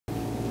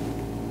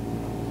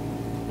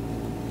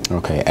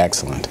Okay,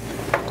 excellent.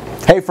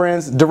 Hey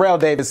friends, Darrell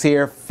Davis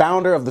here,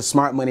 founder of the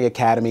Smart Money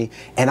Academy,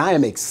 and I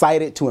am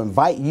excited to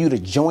invite you to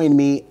join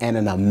me and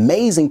an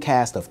amazing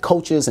cast of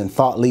coaches and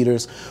thought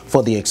leaders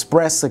for the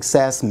Express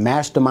Success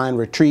Mastermind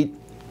Retreat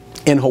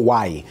in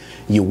Hawaii.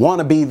 You want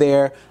to be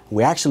there.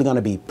 We're actually going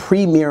to be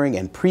premiering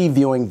and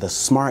previewing the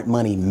Smart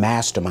Money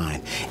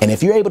Mastermind. And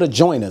if you're able to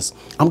join us,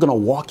 I'm going to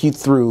walk you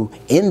through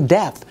in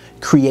depth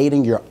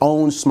creating your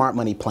own smart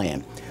money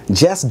plan.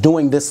 Just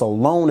doing this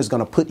alone is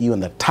going to put you in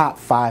the top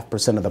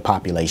 5% of the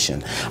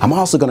population. I'm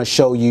also going to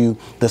show you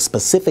the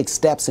specific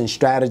steps and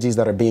strategies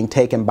that are being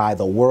taken by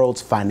the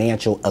world's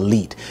financial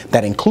elite.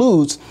 That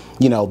includes,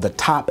 the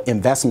top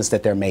investments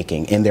that they're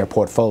making in their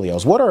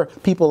portfolios. What are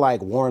people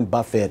like Warren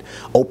Buffett,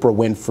 Oprah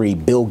Winfrey,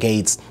 Bill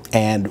Gates,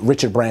 and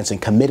Richard Branson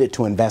committed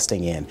to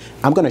investing in?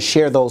 I'm going to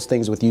share those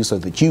things with you so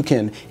that you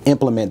can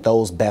implement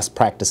those best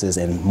practices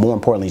and, more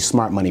importantly,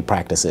 smart money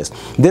practices.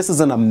 This is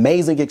an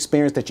amazing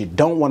experience that you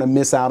don't want to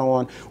miss out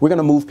on. We're going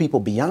to move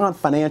people beyond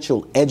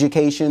financial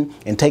education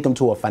and take them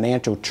to a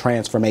financial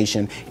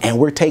transformation. And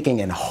we're taking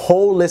a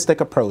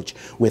holistic approach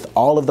with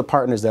all of the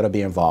partners that will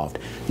be involved.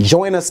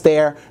 Join us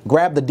there.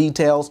 Grab the details.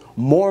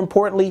 More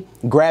importantly,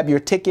 grab your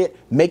ticket,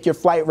 make your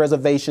flight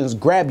reservations,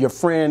 grab your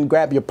friend,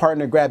 grab your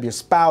partner, grab your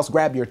spouse,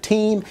 grab your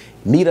team.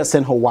 Meet us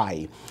in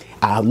Hawaii.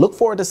 I look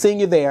forward to seeing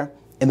you there.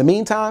 In the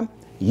meantime,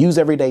 use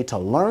every day to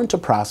learn to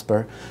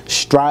prosper,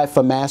 strive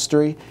for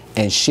mastery,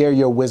 and share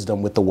your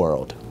wisdom with the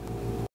world.